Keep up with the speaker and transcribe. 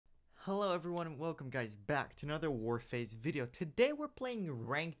Hello everyone and welcome guys back to another Warface video. Today we're playing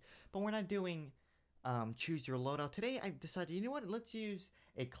ranked, but we're not doing choose your loadout. Today I decided, you know what, let's use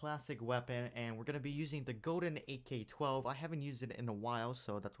a classic weapon and we're going to be using the golden AK12. I haven't used it in a while,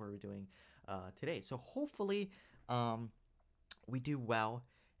 so that's what we're doing today. So hopefully we do well,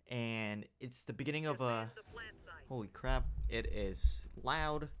 and it's the beginning of a... Holy crap, it is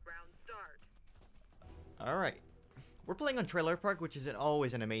loud. Alright. We're playing on Trailer Park, which is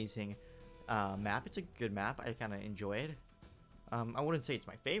always an amazing map. It's a good map. I kind of enjoy it. I wouldn't say it's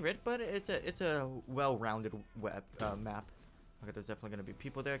my favorite, but it's a well-rounded map. Okay, there's definitely gonna be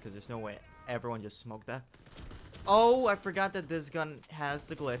people there because there's no way everyone just smoked that. Oh, I forgot that this gun has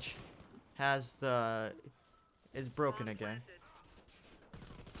the glitch. It's broken again.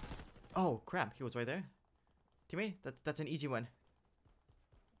 Oh crap, he was right there. Teammate, that's an easy one.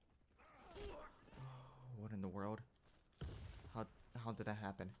 What in the world? How did that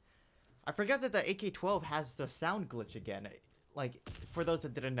happen? I forgot that the AK12 has the sound glitch again. Like, for those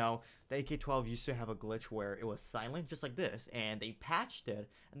that didn't know, the AK12 used to have a glitch where it was silent, just like this, and they patched it,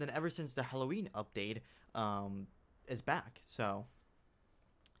 and then ever since the Halloween update, it's back. So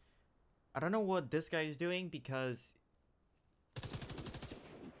I don't know what this guy is doing because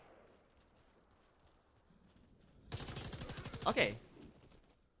okay.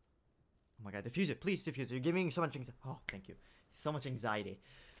 Oh my god, defuse it. Please defuse it. You're giving me so much anxiety. Oh, thank you. So much anxiety.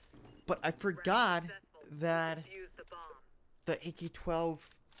 But I forgot that the AK-12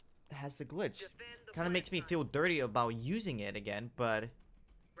 has a glitch. Kind of makes me feel dirty about using it again, but...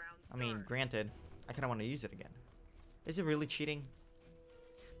 I mean, granted, I kind of want to use it again. Is it really cheating?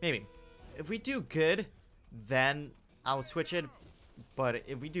 Maybe. If we do good, then I'll switch it. But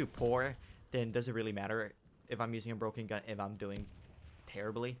if we do poor, then does it really matter if I'm using a broken gun, if I'm doing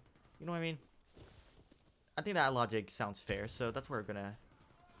terribly? You know what I mean? I think that logic sounds fair, so that's what we're gonna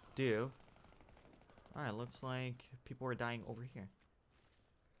do. Alright, looks like people are dying over here.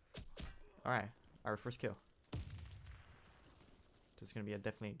 Alright, our first kill. There's gonna be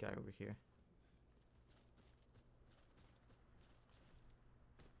definitely a guy over here.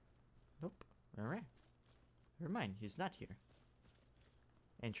 Nope. Alright. Never mind, he's not here.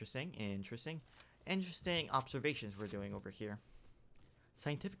 Interesting, interesting. Interesting observations we're doing over here.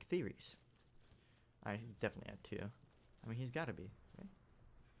 Scientific theories. Alright, he's definitely at 2. I mean, he's gotta be, right?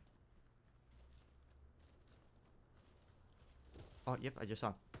 Oh, yep, I just saw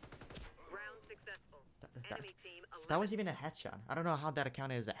him. Round successful. Enemy team that was even a headshot. I don't know how that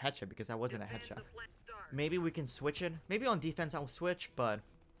accounted as a headshot because that wasn't a headshot. Maybe we can switch it. Maybe on defense I'll switch, but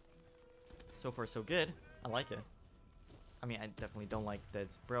so far so good. I like it. I mean, I definitely don't like that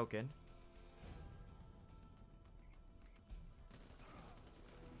it's broken.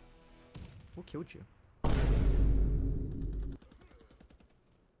 Who killed you? Oh,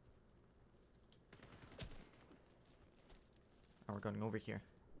 we're going over here.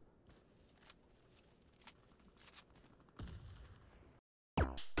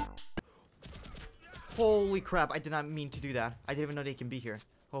 Holy crap, I did not mean to do that. I didn't even know they can be here.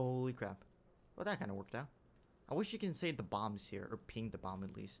 Holy crap. Well, that kind of worked out. I wish you can say the bomb's here, or ping the bomb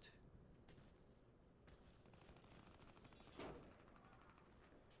at least.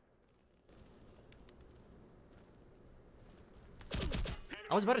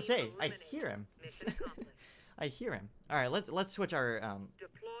 I was about to say, I hear him. I hear him. All right, let's switch our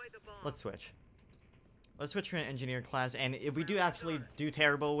let's switch to an engineer class, and if we do actually do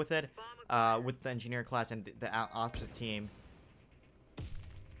terrible with it, with the engineer class and the opposite team,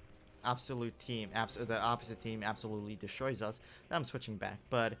 the opposite team absolutely destroys us, then I'm switching back.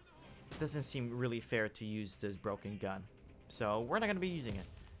 But it doesn't seem really fair to use this broken gun, so we're not gonna be using it.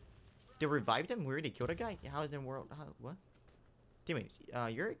 They revived him. We already killed a guy. How in the world? What? Teammate,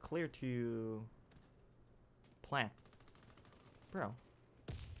 you're clear to plant. Bro.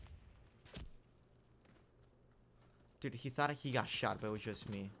 Dude, he thought he got shot, but it was just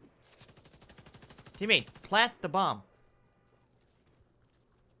me. Teammate, plant the bomb.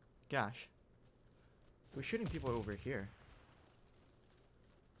 Gosh. We're shooting people over here.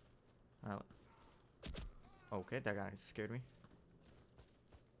 Okay, that guy scared me.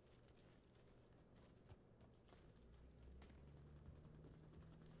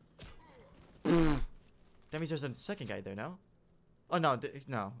 That means there's a second guy there, no? Oh, no,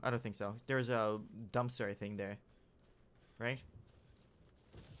 no, I don't think so. There's a dumpster, I think, there. Right?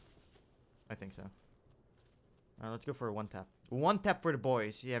 I think so. Let's go for a one tap. One tap for the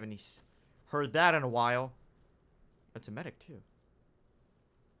boys. You haven't heard that in a while. That's a medic, too.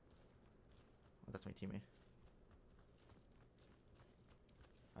 Oh, that's my teammate.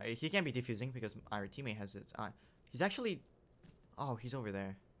 Alright, he can't be defusing because our teammate has its eye. He's actually... Oh, he's over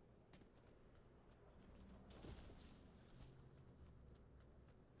there.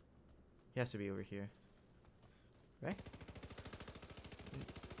 He has to be over here. Right?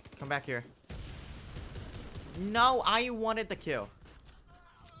 Come back here. No, I wanted the kill.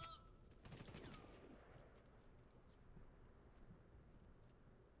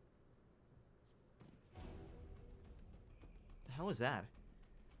 The hell is that?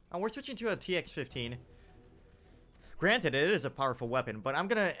 Oh, we're switching to a TX15. Granted, it is a powerful weapon, but I'm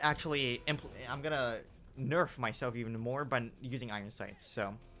gonna actually I'm gonna nerf myself even more by using iron sights.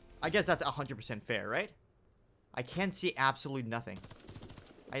 So, I guess that's 100% fair, right? I can't see absolutely nothing.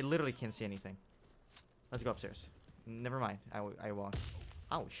 I literally can't see anything. Let's go upstairs. Never mind. I won't.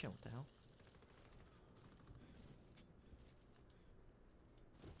 Oh shit! What the hell?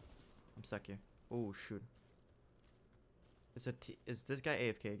 I'm stuck here. Oh shoot. Is this guy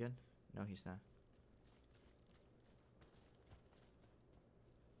AFK again? No, he's not.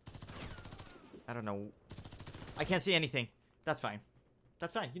 I don't know. I can't see anything. That's fine.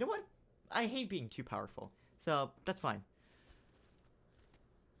 That's fine. You know what? I hate being too powerful. So, that's fine.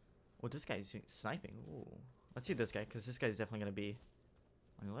 Well, this guy's sniping. Ooh. Let's see this guy, because this guy's definitely going to be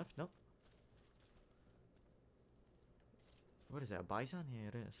on your left. Nope. What is that? A bison? Yeah,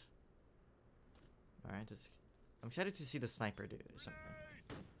 it is. Alright, I'm excited to see the sniper do something.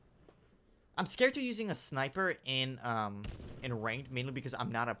 I'm scared to using a sniper in ranked, mainly because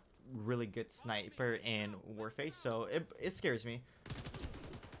I'm not a really good sniper in Warface, so it scares me.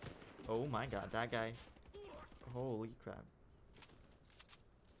 Oh my god, that guy. Holy crap.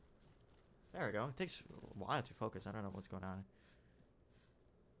 There we go. It takes a while to focus. I don't know what's going on.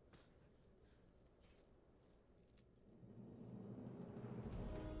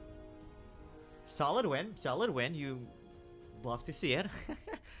 Solid win. Solid win. You love to see it.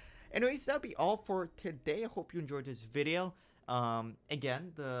 Anyways, that'll be all for today. I hope you enjoyed this video.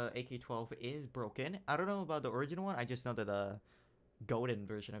 Again, the AK12 is broken. I don't know about the original one. I just know that the golden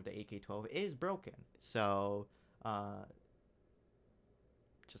version of the AK12 is broken. So,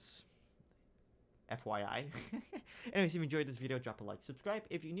 just FYI. Anyways, if you enjoyed this video, drop a like, subscribe.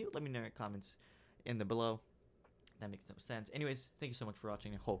 If you're new, let me know in the comments in the below. That makes no sense. Anyways, thank you so much for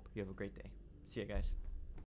watching. I hope you have a great day. See ya, guys.